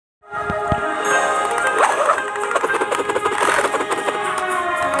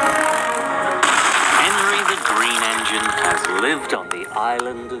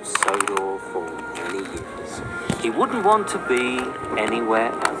island of Sodor for many years. He wouldn't want to be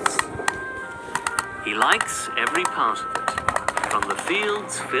anywhere else. He likes every part of it, from the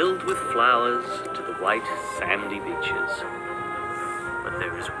fields filled with flowers to the white sandy beaches. But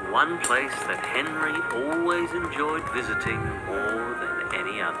there is one place that Henry always enjoyed visiting more than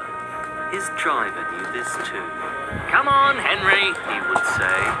any other. His driver knew this too. "Come on, Henry," he would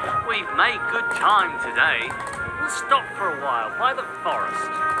say. "We've made good time today. We'll stop for a while by the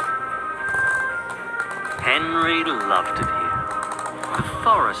forest." Henry loved it here. The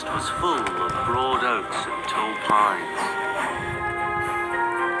forest was full of broad oaks and tall pines.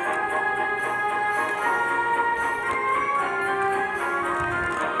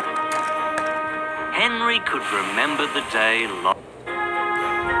 Henry could remember the day long.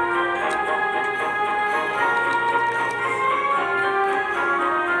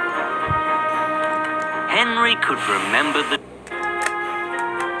 Henry could remember the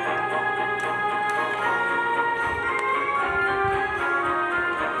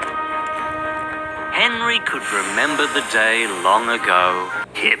Henry could remember the day long ago.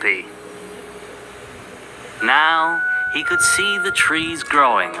 Hippie. Now he could see the trees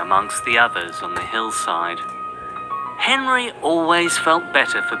growing amongst the others on the hillside. Henry always felt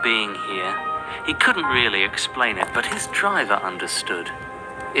better for being here. He couldn't really explain it, but his driver understood.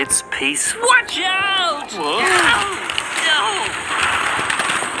 It's peaceful. Watch out! What? No!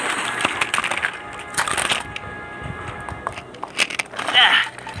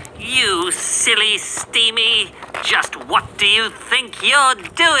 You silly Steamy! Just what do you think you're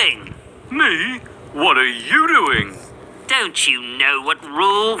doing? Me? What are you doing? Don't you know what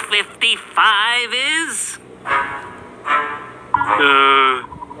Rule 55 is?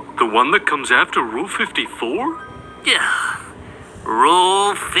 The one that comes after Rule 54?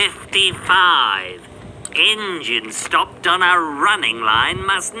 Rule 55. Engines stopped on a running line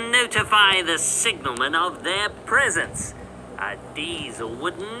must notify the signalman of their presence. A diesel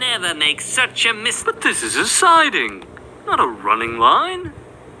would never make such a mistake. But this is a siding, not a running line.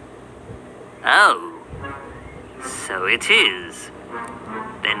 Oh, so it is.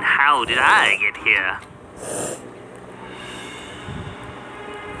 Then how did I get here?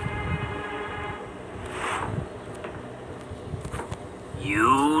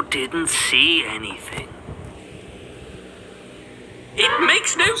 You didn't see anything. It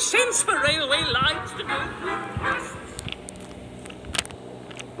makes no sense for railway lines to go through forests.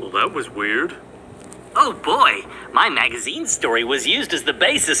 Well, that was weird. Oh boy, my magazine story was used as the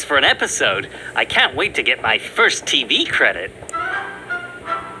basis for an episode. I can't wait to get my first TV credit.